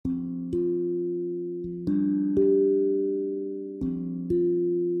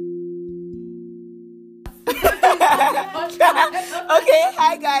Okay,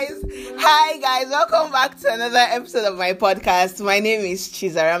 hi guys, welcome back to another episode of my podcast. My name is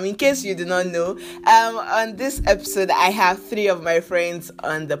Chizaram. In case you do not know, on this episode I have three of my friends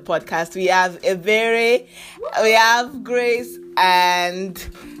on the podcast. We have Ebere, we have Grace, and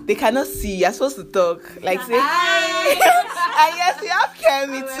they cannot see. You're supposed to talk like say and yes, we have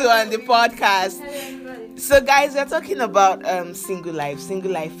Kemi too on the podcast. So guys, we're talking about single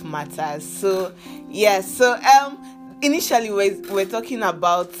life matters. So yes, initially we're talking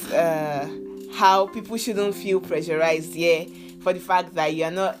about how people shouldn't feel pressurized, for the fact that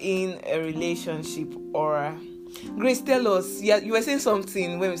you're not in a relationship. Or Grace, tell us, you were saying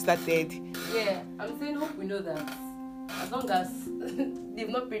something when we started. Yeah, I'm saying, hope we know that as long as they've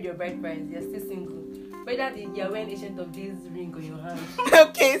not paid your bride price, you're still single. Whether you're wearing Ancient of Days ring on your hand.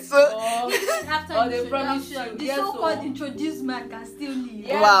 Okay, so or they promise you. The so-called introduced man can still leave.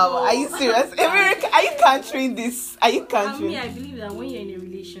 Yeah, wow, are you serious? Are you countering this? Are you countering? I believe that when you're in a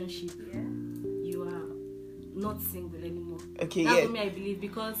relationship, you are not single anymore. Okay, That's what I believe,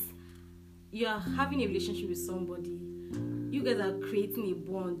 because you are having a relationship with somebody. You guys are creating a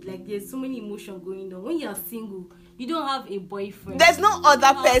bond. Like, there's so many emotions going on. When you are single, you don't have a boyfriend. There's no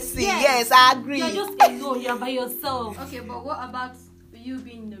other person. Yes, I agree. You're just alone. You're by yourself. Okay, but what about you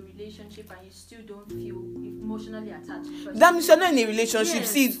being in a relationship and you still don't feel emotionally attached? That means you're not in a relationship.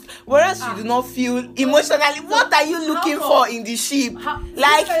 Yes. See, whereas you do not feel emotionally, what are you looking for in the ship?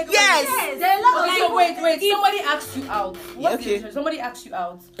 Yes. There are a lot of So wait. Somebody asked you out. What's Okay. the somebody asked you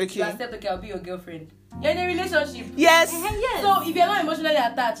out. Okay. You accept, okay, I'll be your girlfriend. You're in a relationship. Yes. Yes. So if you're not emotionally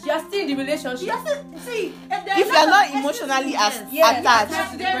attached, you're still in the relationship. you still see If you're not emotionally attached,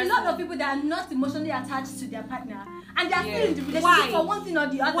 there are a lot of people that are not emotionally attached to their partner, and they are still in the relationship Why? for one thing or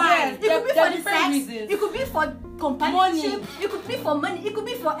the other. Why? It could be There are for the different sex, reasons. it could be for companionship, it could be for money, it could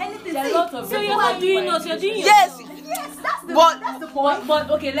be for anything. There are See, lots of So reasons you're why not doing you us. are You're in doing Yes. yourself. yes, that's the But- point. But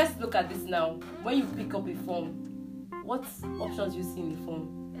okay, let's look at this now. When you pick up a form, what options you see in the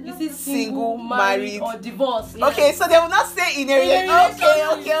form? You see Single, married, married. or divorced. Okay, so they will not say in a relationship.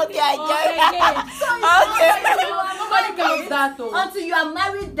 Okay, I get it. Nobody counts that though. Until you are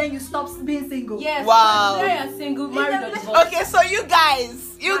married, then you stop being single. Yes. Wow. Whether you're single, married, or divorced. Okay, so you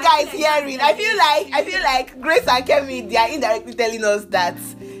guys hearing, I feel like Grace and Kemi, they are indirectly telling us that.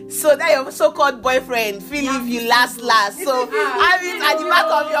 So that your so-called boyfriend feel if you last. So have it at the back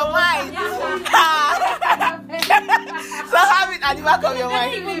of your mind. So have it at the back of your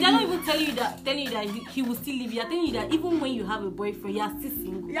mind. They're not even telling you that he will still leave you. They're telling you that even when you have a boyfriend, you're still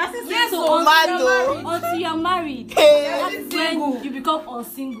single. You are still Yes, single. so mad until though. you're married. Until you're married, Hey. that's when you become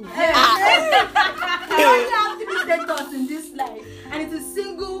unsingle. You only have three status in this life, and it is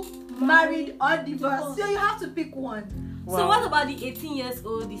single, married, or divorced. So you have to pick one. So what about the 18 years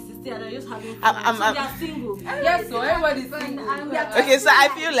old, the 16 that are just having fun? I'm- So they are single. Yes, so everybody's single. Okay, so I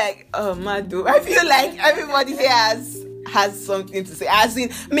feel like Madu, I feel like everybody here has something to say. As in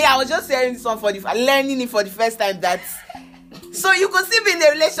me, I was just hearing this one learning it for the first time. That so you could still be in a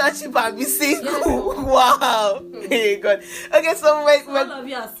relationship and be single. Wow. Hey God. Okay, so wait. All of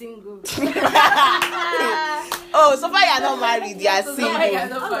you are single. Oh, so far you're not married, you're So single. far you're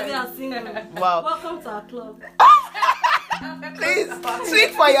not All of you married. are single. Wow. Welcome to our club. Please speak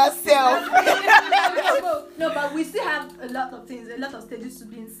for yourself. No, but we still have a lot of things, a lot of stages to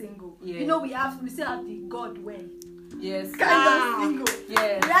being single. Yeah. You know, we still have the God way Yes. kind of single.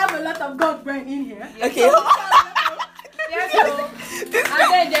 Yes. We have a lot of God brain in here. Okay. Yes, so,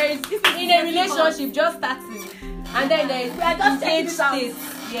 and then there is in a relationship just starting, and then there is We are just checking engaged it out. state.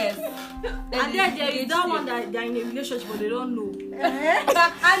 Yes. And then there is engaged that state. one that they're in a relationship but they don't know.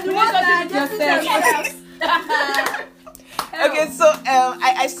 And the relationship with yourself. Okay, so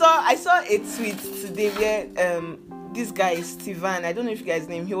I saw a tweet today where this guy Steven, I don't know if you guys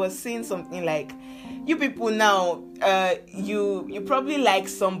know him, he was saying something like, you people now, you probably like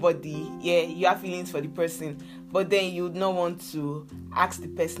somebody, you have feelings for the person, but then you would not want to ask the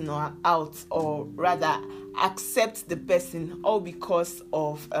person out, or rather accept the person, all because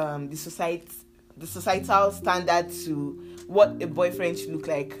of the societal standard to what a boyfriend should look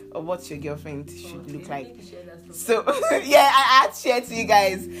like or what your girlfriend should look like. So I had shared to you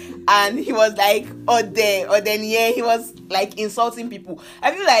guys, and he was like, he was like insulting people.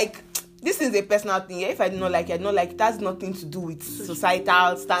 I feel like this is a personal thing. If I do not like it, I don't like it. That's nothing to do with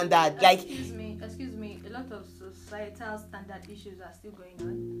societal standard. Like, excuse me. A lot of societal standard issues are still going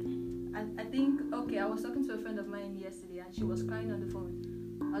on. I think, okay, I was talking to a friend of mine yesterday, and she was crying on the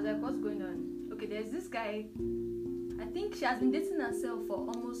phone. I was like, what's going on? Okay, there's this guy. I think she has been dating herself for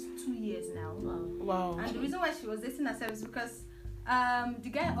almost 2 years now. wow. And the reason why she was dating herself is because the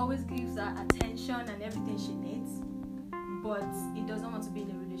guy always gives her attention and everything she needs. but he doesn't want to be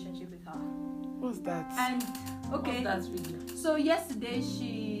in a relationship with her. What's that? And okay, That's really. so yesterday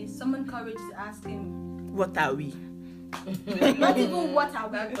she summoned courage to ask him, What are we? not even what are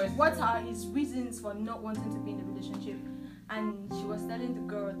That we, question. what are his reasons for not wanting to be in a relationship. And she was telling the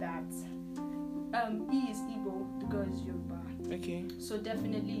girl that he is Igbo, the girl is Yoruba. Okay. So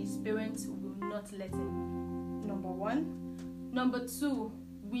definitely his parents will not let him. Number one. Number two,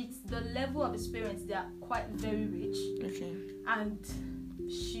 with the level of his parents, they are quite very rich. Okay. And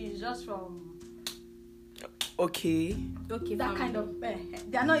she's just from Okay. Okay, that fine. kind of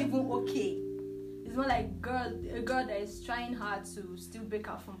they're not even okay. It's more like a girl that is trying hard to still break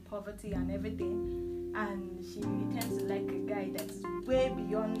out from poverty and everything, and she tends to like a guy that's way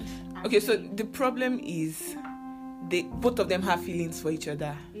beyond. Okay, so the problem is both of them have feelings for each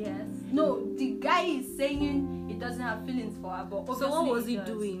other. Yes. No, the guy is saying he doesn't have feelings for her, but obviously So what was he does.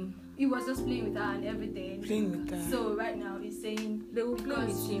 doing? He was just playing with her and everything. Playing with her. So right now he's saying They will play because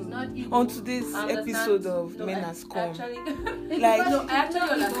with she's him. not evil. On today's I understand. episode of No, Men I- Has Come. Actually, It's like- because No, I she's actually not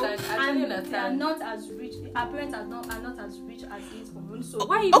understand. evil, I actually and understand. They are not as rich. Our parents are not as rich as his own. So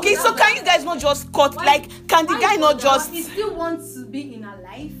Why you Okay, so can you guys not just cut? Why- Like, can the why guy not bother? just? He still wants to be in her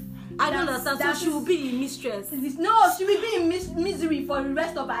life. I don't That's- understand. So she will be in mistress. No, she will be in misery for the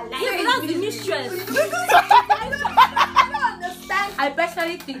rest of her life. Yeah, but that's the mistress. I don't understand. I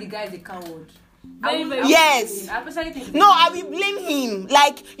personally think the guy is a coward. Very, very. Yes. I personally think. No, I will blame him.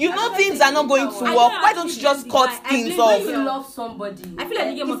 Like, you know, don't things think are not going it's to our- work. I Why don't don't you just actually cut blame the guy. I things blame off? When you love somebody, I feel like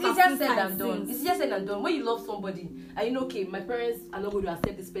the game it's must easier have said seen than signs done. since. It's easier said than done. When you love somebody and you know, okay, my parents are not going to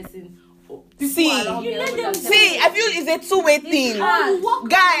accept this person. Or people See, around me you are not let going to them accept See, this I feel it's a two-way thing. hard.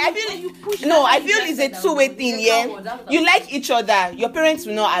 Guy, I feel no, I feel it's a two-way thing. Yeah, you like each other. Your parents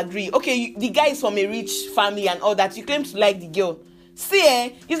will not agree. Okay, the guy is from a rich family and all that. You claim to like the girl. See,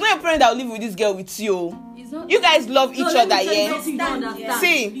 it's not your parent that will live with this girl with you. It's not. You guys love each No, let me other, tell you yeah. something you don't understand.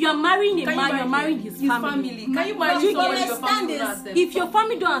 See. You're marrying a Can man, you you're marrying his family. Can you marry But somebody my your stand family is, will not accept? If your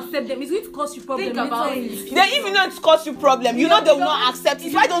family don't accept them, it's going to cause you problem. Think Let me about tell you. it. Then if you know it's cause you problem, you know they will not accept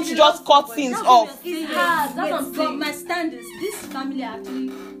it. Why don't you just cut things That's what off? we are saying. It's hard. That's what I'm But saying. my stand is this family are actually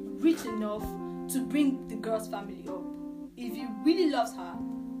rich enough to bring the girl's family up. If he really loves her,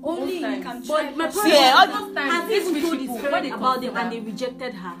 only he Most can times. try. But my to- brother Yeah, all those times, has these even rich told people, his what friends they about them consider- and they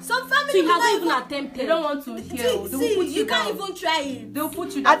rejected her. Some So family he will not hasn't even even. attempted. They don't want to hear. They will put See, you you can't down. even try it. They'll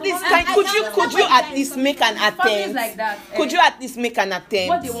put you down. At least, I could don't you know at why least guys make an families attempt? like that. Could you at least make an What they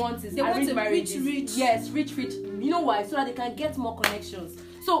attempt? want is They want arranged a marriages. rich. Yes, rich. You know why? So that they can get more connections.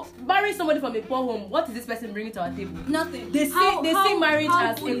 So marrying somebody from a poor home, what is this person bringing to our table? Nothing. They see marriage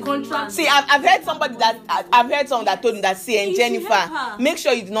as poor a is the contract. man? See, I've heard somebody that I've heard someone that told me that, see, and You should help Jennifer, her. make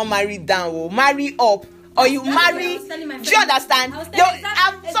sure you do not marry down, oh, marry up. Or you That's what I marry. was telling my Do you friend. understand? I was They- telling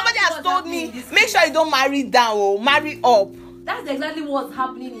exactly somebody has what's told happening in me, this make sure you don't marry down, oh, marry up. That's exactly what's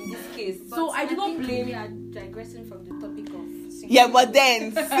happening in this case. But So I do not think we blame. are digressing from the topic of. Yeah, but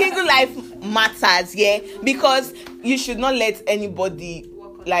then single life matters, yeah, because you should not let anybody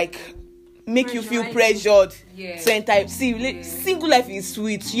like make you feel pressured Yeah. to enter. See, single life is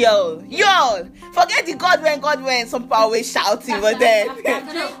sweet, y'all. Forget the God when some people are always shouting, but then Can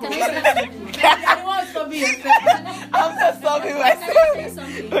I I want to be yourself. I'm just stopping Can I say myself.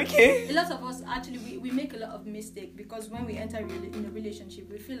 something? Okay. A lot of us actually we make a lot of mistake because when we enter in a relationship,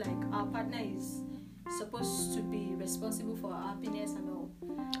 we feel like our partner is supposed to be responsible for our happiness and all.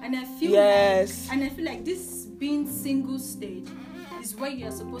 And I feel Yes. like this being single stage is where you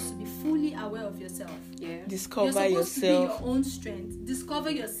are supposed to be fully aware of yourself. Yeah. Discover You're supposed to be yourself. your own strength.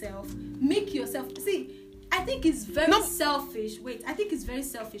 Discover yourself. Make yourself. See, I think it's very No. selfish. Wait, I think it's very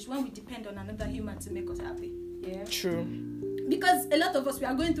selfish when we depend on another human to make us happy. Yeah. True. Because a lot of us, we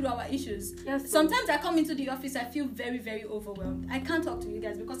are going through our issues. Yes. Sometimes I come into the office, I feel very, very overwhelmed. I can't talk to you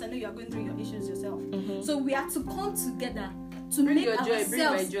guys because I know you are going through your issues yourself. So we have to come together to Bring make your joy, ourselves.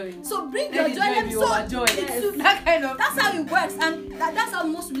 bring my joy. So bring Let your the joy. joy Let be so overjoyed. it's- That kind of. that's how it works, and that's how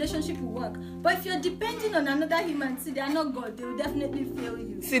most relationships will work. But if you're depending on another human, see, they are not God. They will definitely fail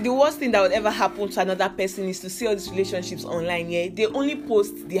you. See, the worst thing that would ever happen to another person is to see all these relationships online. Yeah, they only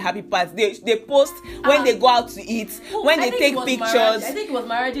post the happy parts. They post when they go out to eat, when I they think take it was pictures. Maraji. I think it was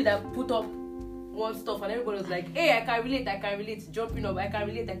Maraji that put up one stuff and everybody was like, hey, I can relate, jumping up, I can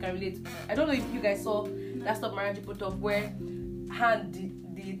relate. I don't know if you guys saw that stuff Maraji put up where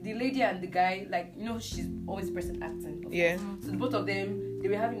the lady and the guy, like, you know, she's always present acting. Yeah. So both of them, they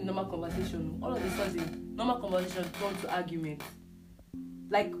were having a normal conversation. All of a sudden, normal conversation turned to argument.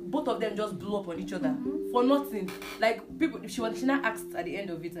 Like, both of them just blew up on each other for nothing. Like, people, she now asked at the end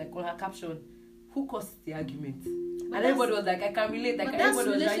of it, like, on her caption, who caused the argument? But And everybody was like, I can relate. But that's Everybody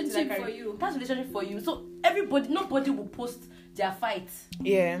was writing, relationship I can for you. That's relationship for you. So nobody will post their fight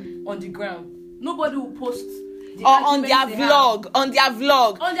Yeah. on the ground. Nobody will post the Or on their arguments they have. vlog. On their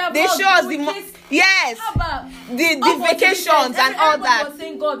vlog. On their They vlog, show us we the kiss. yes. How about The vacations and all everybody that. was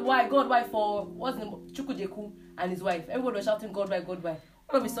saying God why for what's the name? Chukwujeku and his wife. Everybody was shouting God why.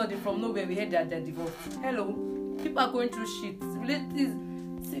 All of a sudden from nowhere we heard that they're divorced. Hello, people are going through shit. Relatives.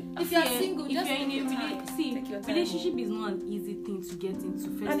 If you are single, if just you're in take a your time. Take your time. relationship is not an easy thing to get into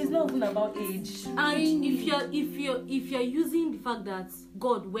first. And it's of all. not even about age. And if you're using the fact that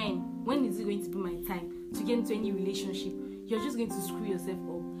God, when is it going to be my time to get into any relationship, you're just going to screw yourself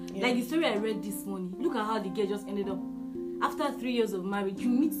up. Yeah. Like the story I read this morning. Look at how the girl just ended up. After 3 years of marriage, you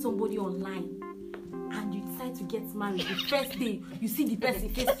meet somebody online and you decide to get married. The first day you see the person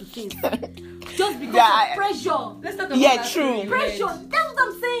face to face, just because of pressure. Let's talk about Yeah, that true. story you Pressure. heard. That's what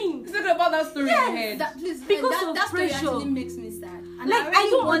I'm saying. Let's talk about that story you heard. Please, Because that, of that story pressure. actually makes me sad. And Like, I really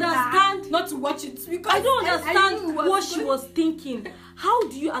don't want understand. her not to watch it because I don't I understand knew what she was thinking. How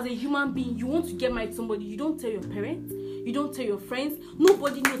do you, as a human being, you want to get married to somebody? You don't tell your parents. You don't tell your friends.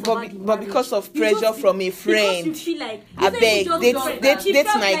 Nobody knows about the But marriage. because of You pressure just- from a because friend. you feel like I you say beg, you just date- don't- date- She date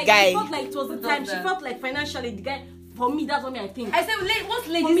felt my like, guy. She felt like it was the Who time. does She that? felt like financially the guy. For me, that's what I think. I said, once For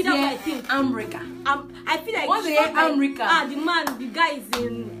me, ladies that's what I hear think. America. I feel like Once she they felt hear like, America. the guy is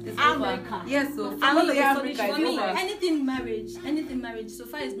in It's over. America. Yes, so I once mean, they hear it's America, only For it's me, over. anything marriage, so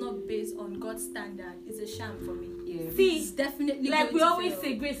far is not based on God's standard. It's a sham for me. Yeah. See, It's definitely like going we to always fail.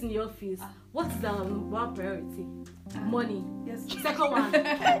 say, Grace in the office. What's the one priority? Money. Yes. Second one. What's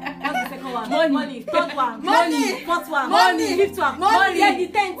the second one? Money. Third one. Money. Fourth one. Money. Fifth one. Money. Yeah, the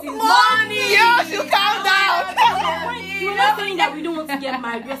 10th is Money! You should calm down. We're not saying that we don't want to get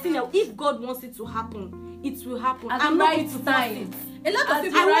married. We're saying that if God wants it to happen, it will happen. At I'm the not right going to force time. it. A lot At of the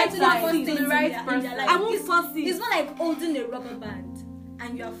people right want to time, force to things the right in person. their life. I won't force it. It's not like holding a rubber band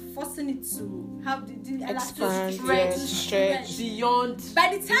and you are forcing it to have the Expand, elasticity yeah, to stretch. Beyond.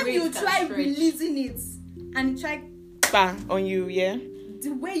 By the time way you it can try stretch. releasing it and you try Bang on you, yeah. the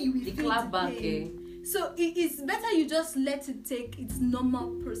way you will The feel clap the back, pain. So it's better you just let it take its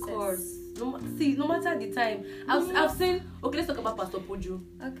normal process. Of course. No matter the time. I've seen. Okay, let's talk about Pastor Poju.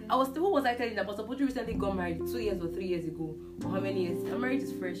 Okay. What was I telling that Pastor Poju recently got married 2 years or 3 years ago, or how many years? Her marriage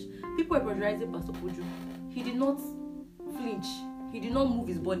is fresh. People were pressurizing Pastor Poju. He did not flinch. He did not move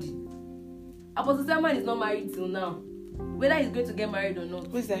his body. Apostle Selman is not married till now. Whether he's going to get married or not,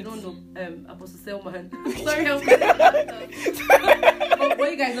 Who's that? we don't know. Apostle Selman. Sorry, I'm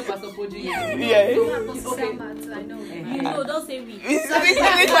but you guys know Pastor Poju, yeah. Yeah. So, Apostle Okay. Selma, I know. You know, don't say we. Speak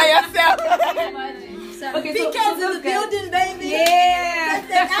it for yourself. So, Okay, big so kids in the those guys- building, baby. Yeah.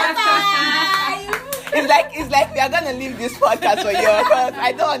 It's like we are gonna leave this podcast for you because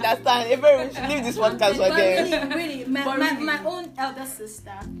I don't understand. Everyone should leave this podcast for But them. really, But really. my own elder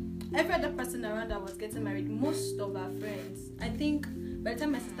sister, every other person around that was getting married, most of our friends, I think by the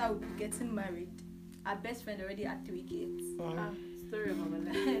time my sister would be getting married, our best friend already had 3 kids. Story of my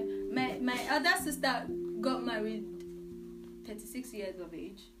life. my elder sister got married 36 years of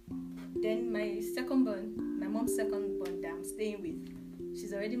age. Then my second born, my mom's second born that I'm staying with,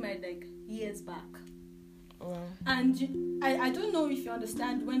 she's already married like years back. Wow. And I don't know if you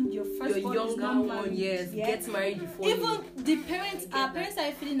understand when your first Your born is younger not one, married yes, yet. gets married before you. Even the parents, I our get parents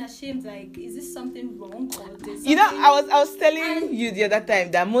are feeling ashamed. Like, is this something wrong or this? You know, I was telling you the other time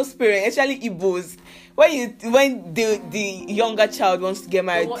that most parents, especially Igbos, when the younger child wants to get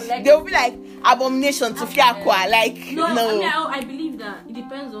married, they'll be like abomination to fiakwa. Like No, no. I mean, I believe that it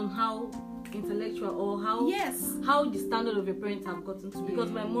depends on how intellectual or how the standard of your parents have gotten to.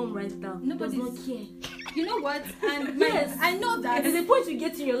 Because my mom right now does not care. You know what? And Yes. I know that There's a point you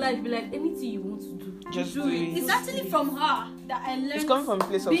get in your life, be like anything you want to do, Just do it. it. it's actually from her that I learned. It's coming from a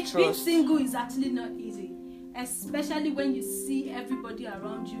place of being trust. single is actually not easy, especially when you see everybody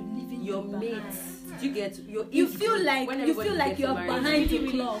around you living Your behind. mates. You get your. You feel like when you everybody feel like gets you're married. behind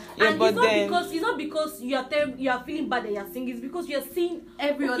the clock. Yeah, and but it's not then- because you are feeling bad that you're single. It's because you're seeing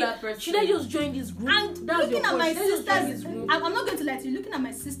Every okay, other person. Should I just join this group? And That's looking your at point. my Should I just join sister's, this group? I'm not going to lie to you. Looking at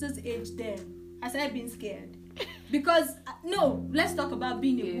my sister's age, then I started being scared because no. Let's talk about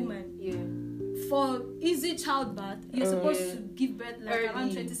being a woman. Yeah. For easy childbirth, you're supposed yeah. to give birth like Early.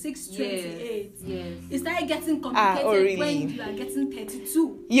 around 26, 28. Yes. It started getting complicated really? when you are getting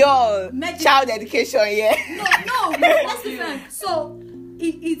 32. Yo, Medical- child education, yeah. No, that's different. So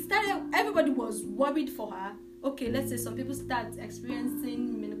it started. Everybody was worried for her. Okay, let's say some people start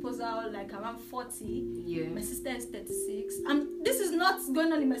experiencing menopausal like around 40. Yeah. My sister is 36. This is not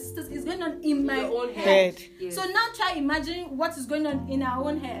going on in my sister's. It's going on in my Your own head. Head. Yes. So now try imagining what is going on in our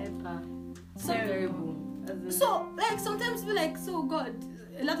own head. So terrible. So, like, sometimes we like, so God,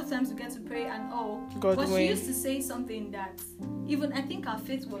 a lot of times we get to pray and all. God but win. she used to say something that even I think her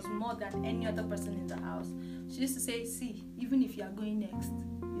faith was more than any other person in the house. She used to say, see, even if you are going next,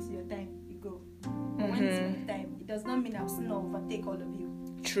 it's your time, you go. But when it's your time, it does not mean I'm still not overtake all of you.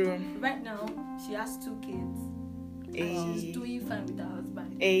 True. Right now, she has 2 kids. And she's doing fine with her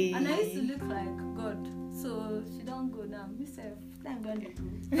husband. Ay. And I used to look like, God, so she don't go now. Myself, thank God they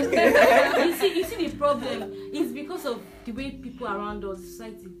go. you see the problem is because of the way people around us,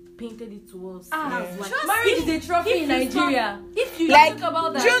 society painted it to us. That's why. Marriage is a trophy in Nigeria. If you Like, think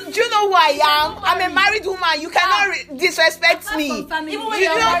about that, do you know who I am? I'm a married woman. You cannot disrespect Apart me. from family, Even when You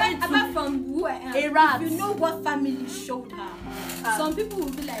you're know- married to apart from who I am, a rat. if you know what family showed her. Some people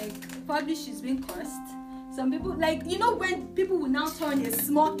will be like, probably she's been cursed. Some people, like, you know, when people will now turn a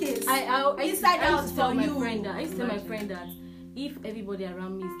small case. I Inside out used to tell for my you. friend that I used to tell my friend that if everybody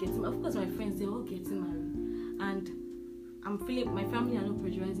around me is getting, of course my friends they're all getting married, and I'm feeling my family are not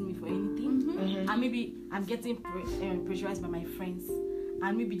pressurizing me for anything, and maybe I'm getting pressurized by my friends,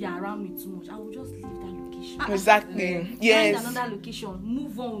 and maybe they're around me too much. I will just leave that location. Exactly. Yes. Find another location.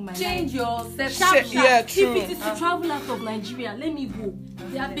 Move on with my Change life. your set. Sharp, sharp. Yeah, true. If it is to travel out of Nigeria, let me go.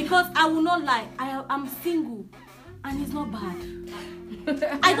 Yeah, Because I will not lie, I'm single, and it's not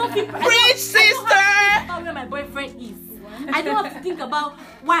bad. I don't feel. Preach, sister. About where my boyfriend is. I don't have to think about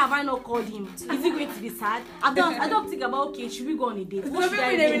why have I not called him. Is he going to be sad? I don't think about okay, should we go on a date? What should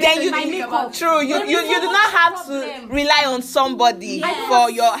I do? Then you My makeup. true. You do not have to rely on somebody Yes. for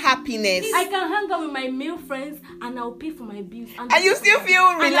your happiness. I can hang out with my male friends and I'll pay for my bills. And you still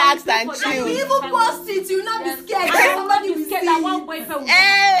feel relaxed and And chill. you even post it, you'll not be scared I that don't somebody want will to see get that one it. boyfriend.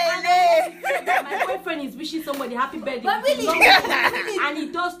 Hey, My boyfriend is wishing somebody happy birthday. But really, And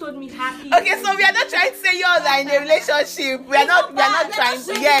he just told me happy. okay, so we are not trying to say you all are in a relationship. We are not trying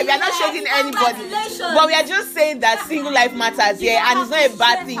to. Yeah, we are not shading anybody. Congratulations. But we are just saying that single life matters. Yeah, and it's not a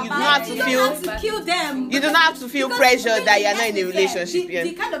bad thing. You do not have to you don't feel. have to kill them. You do not have to feel Because pressure really, that you are let's not in a be fair, relationship. The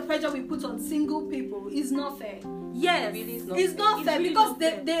Yeah. kind of pressure we put on single people is not fair. Yes. It's not fair really because not they,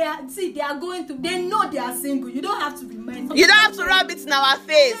 fair. they are they are going to they know they are single. You don't have to remind them. You don't have to rub it in our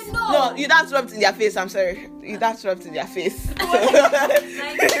face. No. No, you don't have to rub it in their face. I'm sorry. You don't have to rub it in their face.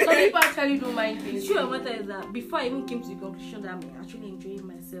 Like, Some people actually don't mind the things. truth of the matter is that before I even came to the conclusion that I'm actually enjoying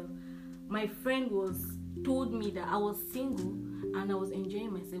myself, my friend told me that I was single and I was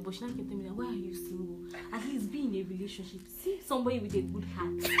enjoying myself, but she now kept telling me that why are you single? At least be in a relationship. See somebody with a good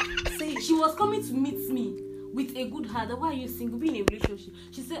heart. Say she was coming to meet me with a good heart. That why are you single? Be in a relationship.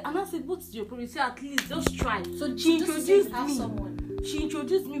 She said, and I said, what's your problem? She said, at least just try. So she introduced have me. someone. She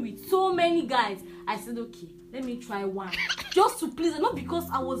introduced me with so many guys. I said, okay, let me try one. Just to please her, not because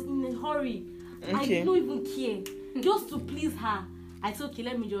I was in a hurry. Okay. I don't even care. Just to please her. I said, okay,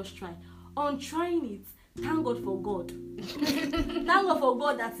 let me just try. On trying it, thank God for God. Thank God for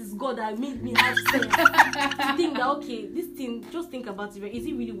God that is God that made me have sense to think that, okay, this thing, just think about it. Is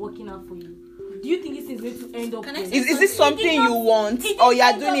it really working out for you? Do you think this is going to end up Can I well? say Is this something you want, It or you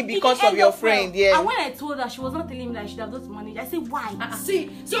are didn't doing end it up- because didn't of your end up friend? well. Yeah. And when I told her, she was not telling me that I should have just managed. I said, why? See,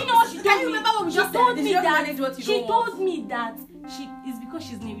 Do you know what she told can me? you remember what we She just told said? me You just that manage what you she don't want. told me that she is because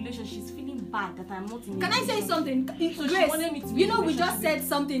she's in a relationship. She's feeling bad that I'm not in a Can I say relationship. something? So she Grace, wanted me to be you in a know, we just relationship. said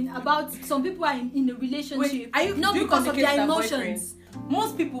something about some people are in a relationship, Wait, are you not do you because of communicate their with their emotions.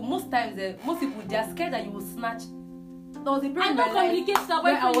 Most people, they are scared that you will snatch. There was a period I in don't my life communicate with her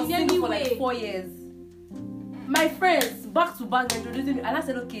where I was boyfriend in any single for way. like 4 years. My friends back to back introducing me, and I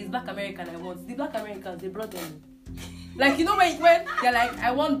said, okay, it's Black American I want. The Black Americans, they brought them. Like, you know, when they're like,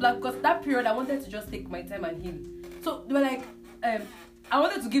 I want black, because that period I wanted to just take my time and heal. So they were like, I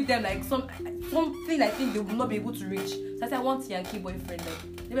wanted to give them like something I think they would not be able to reach. So I said, I want Yankee boyfriend.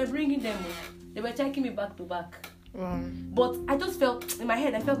 Like, they were bringing them. They were checking me back to back. But I just felt in my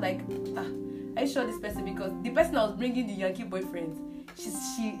head, I felt like, are you sure this person? Because the person I was bringing the Yankee boyfriend,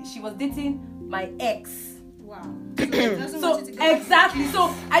 she was dating my ex. Wow. So exactly.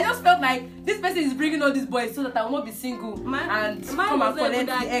 So I just felt like this person is bringing all these boys so that I will not be single and Mine come and was collect the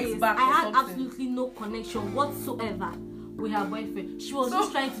that ex case. back I or had something. absolutely no connection whatsoever with her boyfriend. She was So-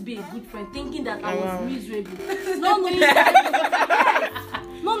 just trying to be a good friend, thinking that I Wow. was miserable. Not knowing that,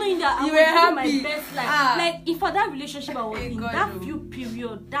 not knowing that I You was were living happy. my best life. Ah. Like if for that relationship I was Hey, in, God, that no. few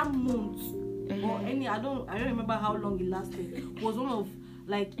period, that month, or any, I don't remember how long it lasted. Was one of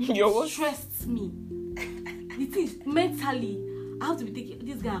like Your what? stressed me. The thing is, mentally, I have to be thinking,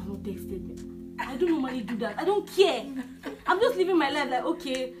 this guy have not texted me. I don't normally do that. I don't care. I'm just living my life like,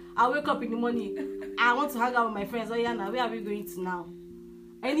 okay, I wake up in the morning. I want to hang out with my friends. Oh yeah, now where are we going to now?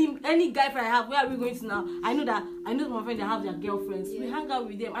 Any guy friend I have, where are we going to now? I know my friends that have their girlfriends. We hang out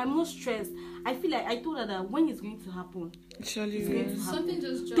with them. I'm not stressed. I feel like I told her that when it's going to happen, Surely it's going to happen. Something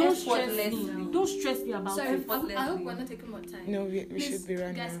just Don't dropped. stress me. Don't stress me about Sorry, it. I hope we're not taking more time. No, we Please, should be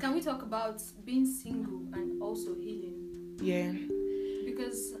running. guys, can we talk about being single and also healing? Yeah.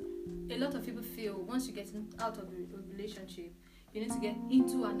 Because a lot of people feel once you get out of a relationship, you need to get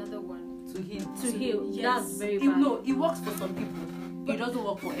into another one. To heal. To heal. Yes. That's very bad. No, it works for some people. It doesn't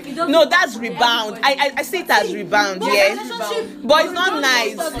work for everyone. No, that's rebound. I see it as rebound, yeah. But it's not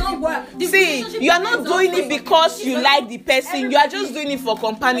nice. Does not work. See, you are not doing it because you like the person. You are just doing it for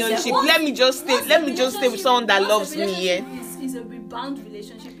companionship. Let me just stay with someone that loves me, yeah. Is a rebound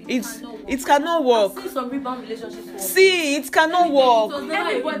relationship. It cannot work. I've seen some rebound relationships work. See, it cannot It work. was never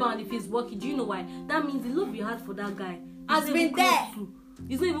a rebound if it's working. Do you know why? That means the love you had for that guy Has is not been even close there. to.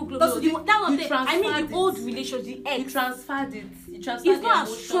 It's not even close. Because to. you- That one you thing. I mean transferred the it. old relationship, the You ex. transferred it. You transferred It's not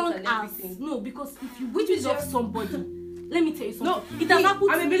the as strong emotions and as everything. no, because if you really love somebody, let me tell you something. It me, has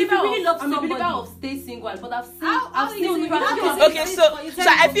happened I'm to a me. believer If you really love I'm a believer somebody, of stay single, but I've seen How seen easy people- is it? Okay, so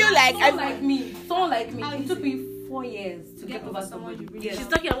I feel like someone like me. Someone like me. How It is took it? me 4 years to Get get over over someone somebody. you really Yes. she's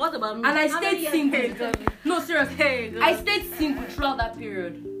talking about what about me? And I How many stayed years? single. No, serious. Hey, I stayed single throughout that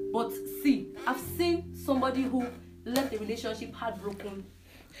period. But see, I've seen somebody who left the relationship heartbroken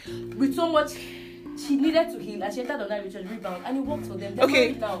with so much she needed to heal, and she entered on that relationship rebound, and it worked for them. They're Okay,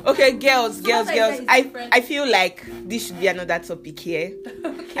 married now. okay, girls. that is different. I feel like this should be another topic here.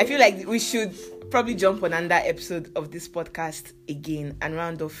 I feel like we should probably jump on another episode of this podcast again and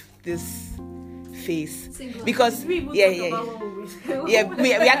round off this phase Single. because we will yeah, talk yeah. about what we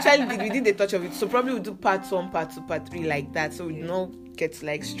Yeah, we actually did a touch of it. So probably we'll do part 1, part 2, part 3 like that. So we do not get to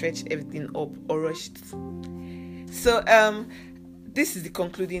like stretch everything up or rushed. So this is the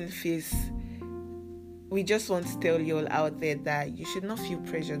concluding phase. We just want to tell you all out there that you should not feel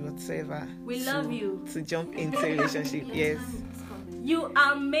pressured whatsoever. We love you. To jump into a relationship. Yes. You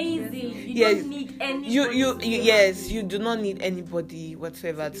are amazing. You Yes. don't need any. You do not need anybody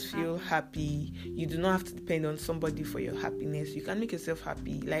whatsoever to feel happy. You do not have to depend on somebody for your happiness. You can make yourself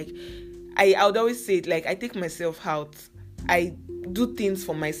happy. Like I would always say it, like I take myself out. I do things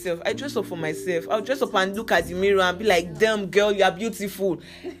for myself. I dress up for myself. I'll dress up and look at the mirror and be like, damn girl, you are beautiful.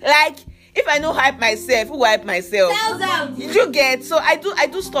 Like if I don't hype myself, who will hype myself? You get? So I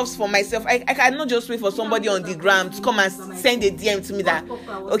do stuffs for myself. I cannot just wait for somebody on the gram to come and send a DM to me that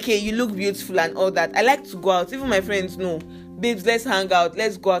okay, you look beautiful and all that. I like to go out. Even my friends know, babes, let's hang out,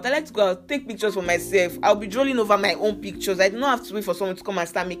 let's go out. I like to go out, take pictures for myself. I'll be drooling over my own pictures. I do not have to wait for someone to come and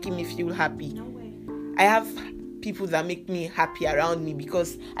start making me feel happy. No way. I have people that make me happy around me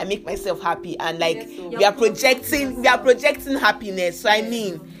because I make myself happy, and like Yes, so- we are projecting happiness. So I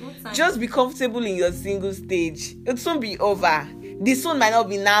mean, just be comfortable in your single stage. It won't be over. This one might not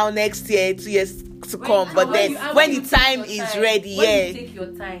be now, next year, 2 years to come, but then when the time is ready, when yeah. you take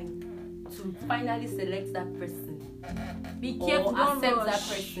your time to finally select that person Be or careful. Don't accept rush. that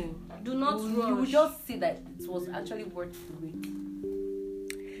person, Do not you will rush. just see that it was actually worth the wait.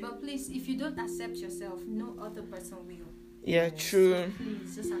 But please, if you don't accept yourself, no other person will. Yeah, true.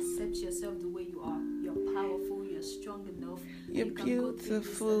 Please just accept yourself the way you are. You're powerful. You're strong enough. You're You can go through this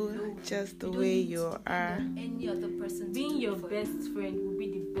beautiful alone. just the You don't way need you to are. depend on any other person to Being do your it for best you. friend will be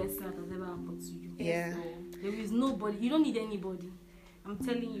the best thing that has ever happened to you. Yeah. There is nobody. You don't need anybody. I'm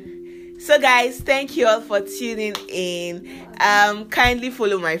telling you. So guys, thank you all for tuning in. Kindly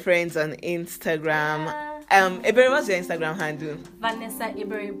follow my friends on Instagram. Ebere, what's your Instagram handle? Vanessa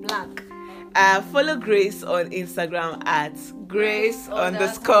Ibery Black. Follow Grace on Instagram at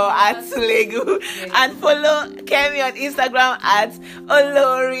Grace_@Legu, and follow Kemi on Instagram at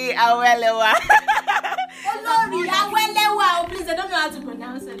Olori Awelewa. Olori Awelewa. Please, I don't know how to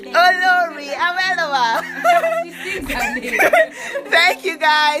pronounce it. Olori Awelewa. She sings her name. Thank you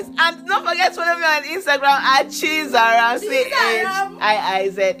guys, and don't forget to follow me on Instagram at Chizaram.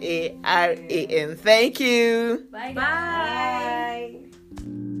 CHIIZARAN. Thank you. Bye. Bye.